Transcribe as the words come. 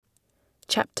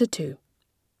Chapter 2.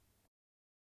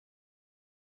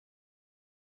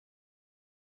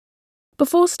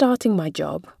 Before starting my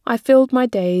job, I filled my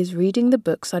days reading the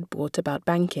books I'd bought about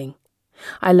banking.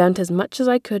 I learnt as much as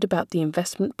I could about the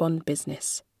investment bond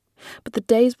business. But the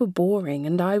days were boring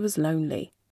and I was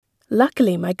lonely.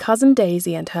 Luckily, my cousin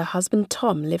Daisy and her husband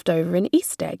Tom lived over in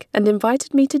East Egg and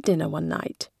invited me to dinner one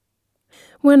night.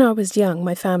 When I was young,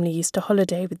 my family used to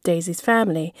holiday with Daisy's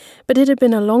family, but it had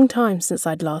been a long time since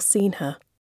I'd last seen her.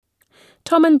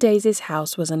 Tom and Daisy's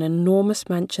house was an enormous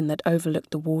mansion that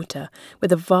overlooked the water,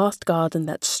 with a vast garden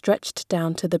that stretched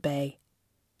down to the bay.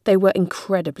 They were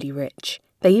incredibly rich.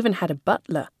 They even had a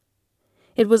butler.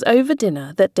 It was over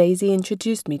dinner that Daisy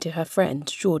introduced me to her friend,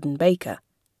 Jordan Baker.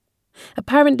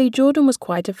 Apparently, Jordan was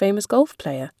quite a famous golf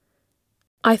player.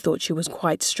 I thought she was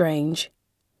quite strange.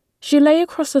 She lay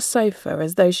across a sofa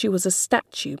as though she was a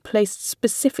statue placed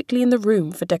specifically in the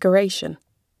room for decoration.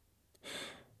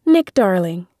 "Nick,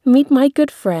 darling, meet my good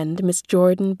friend, Miss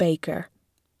Jordan Baker."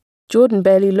 Jordan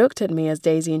barely looked at me as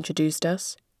Daisy introduced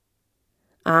us.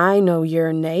 "I know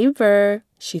your neighbour,"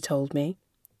 she told me.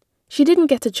 She didn't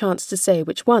get a chance to say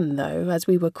which one, though, as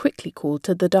we were quickly called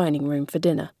to the dining room for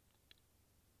dinner.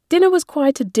 Dinner was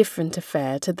quite a different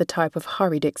affair to the type of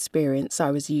hurried experience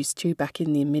I was used to back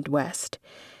in the Midwest.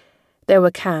 There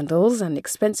were candles and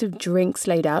expensive drinks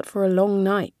laid out for a long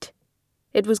night.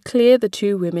 It was clear the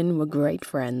two women were great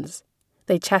friends.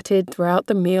 They chatted throughout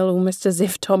the meal almost as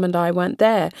if Tom and I weren't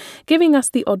there, giving us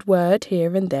the odd word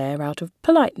here and there out of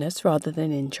politeness rather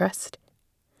than interest.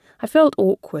 I felt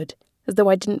awkward, as though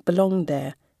I didn't belong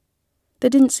there. There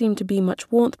didn't seem to be much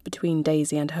warmth between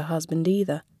Daisy and her husband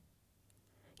either.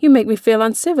 "You make me feel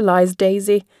uncivilized,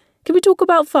 Daisy. Can we talk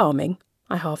about farming?"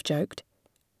 I half-joked.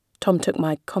 Tom took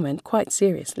my comment quite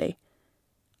seriously.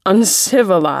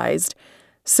 "Uncivilized?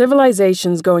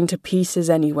 Civilization's going to pieces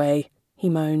anyway," he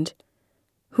moaned.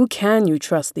 "Who can you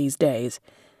trust these days?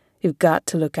 You've got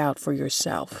to look out for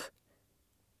yourself."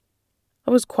 I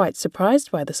was quite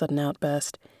surprised by the sudden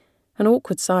outburst. An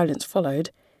awkward silence followed.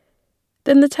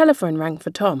 Then the telephone rang for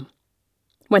Tom.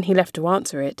 When he left to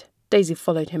answer it, Daisy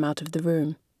followed him out of the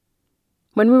room.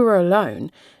 When we were alone,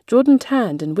 Jordan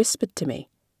turned and whispered to me,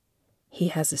 "He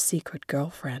has a secret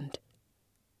girlfriend."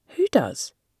 "Who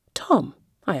does? Tom?"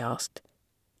 I asked.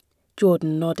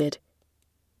 Jordan nodded.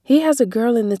 "He has a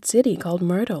girl in the city called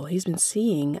Myrtle he's been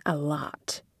seeing a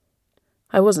lot."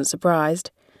 I wasn't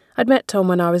surprised. I'd met Tom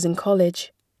when I was in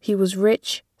college. He was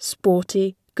rich,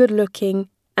 sporty, good-looking,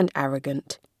 and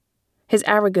arrogant. His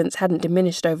arrogance hadn't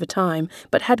diminished over time,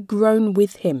 but had grown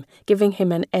with him, giving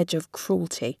him an edge of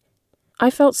cruelty. I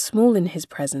felt small in his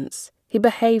presence. He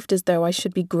behaved as though I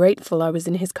should be grateful I was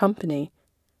in his company.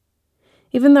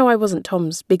 Even though I wasn't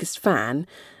Tom's biggest fan,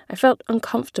 I felt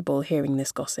uncomfortable hearing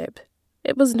this gossip.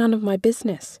 It was none of my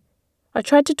business. I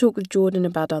tried to talk with Jordan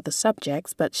about other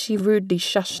subjects, but she rudely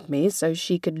shushed me so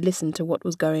she could listen to what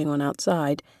was going on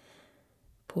outside.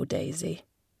 Poor Daisy.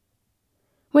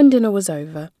 When dinner was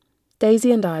over,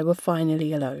 Daisy and I were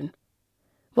finally alone.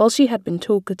 While she had been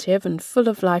talkative and full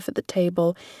of life at the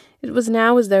table, it was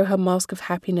now as though her mask of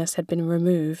happiness had been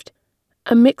removed.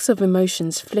 A mix of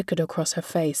emotions flickered across her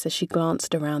face as she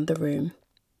glanced around the room.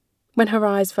 When her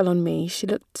eyes fell on me, she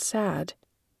looked sad.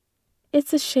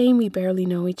 "It's a shame we barely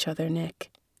know each other,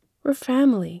 Nick. We're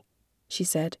family," she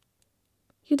said.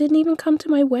 "You didn't even come to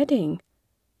my wedding."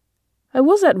 "I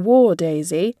was at war,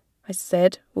 Daisy," I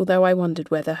said, although I wondered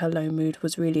whether her low mood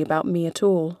was really about me at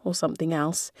all, or something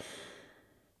else.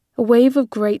 A wave of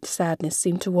great sadness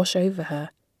seemed to wash over her.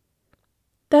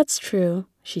 "That's true,"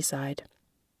 she sighed.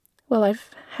 "Well, I've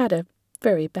had a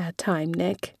very bad time,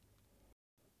 Nick."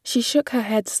 She shook her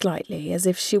head slightly, as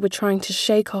if she were trying to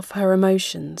shake off her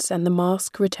emotions, and the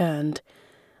mask returned.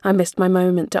 I missed my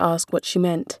moment to ask what she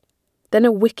meant. Then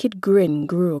a wicked grin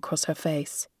grew across her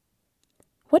face.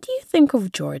 "What do you think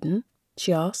of Jordan?"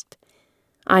 she asked.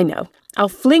 "I know. I'll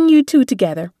fling you two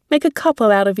together. Make a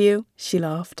couple out of you," she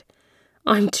laughed.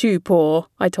 "I'm too poor,"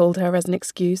 I told her as an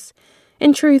excuse.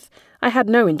 In truth, I had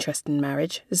no interest in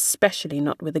marriage, especially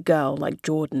not with a girl like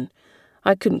Jordan.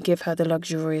 I couldn't give her the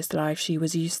luxurious life she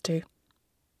was used to.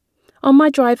 On my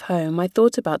drive home, I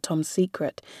thought about Tom's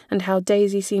secret and how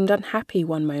Daisy seemed unhappy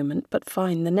one moment but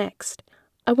fine the next.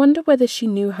 I wonder whether she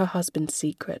knew her husband's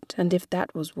secret and if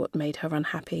that was what made her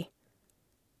unhappy.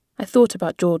 I thought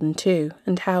about Jordan too,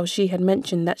 and how she had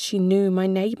mentioned that she knew my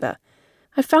neighbour.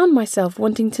 I found myself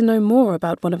wanting to know more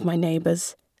about one of my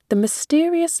neighbours, the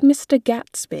mysterious Mr.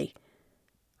 Gatsby.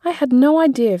 I had no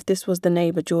idea if this was the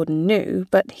neighbour Jordan knew,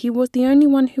 but he was the only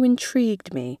one who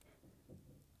intrigued me.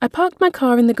 I parked my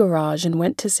car in the garage and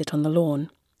went to sit on the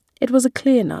lawn. It was a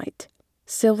clear night.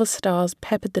 Silver stars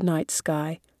peppered the night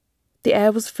sky. The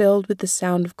air was filled with the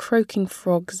sound of croaking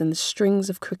frogs and the strings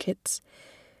of crickets.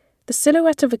 The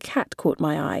silhouette of a cat caught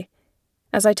my eye.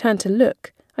 As I turned to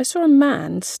look, I saw a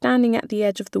man standing at the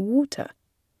edge of the water.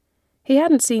 He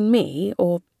hadn't seen me,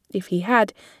 or if he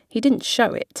had, he didn't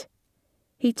show it.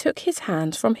 He took his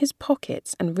hands from his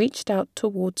pockets and reached out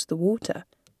towards the water.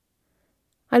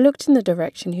 I looked in the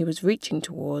direction he was reaching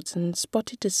towards and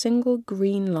spotted a single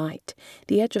green light,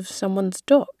 the edge of someone's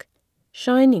dock,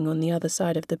 shining on the other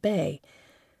side of the bay.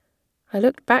 I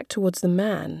looked back towards the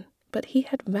man, but he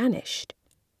had vanished.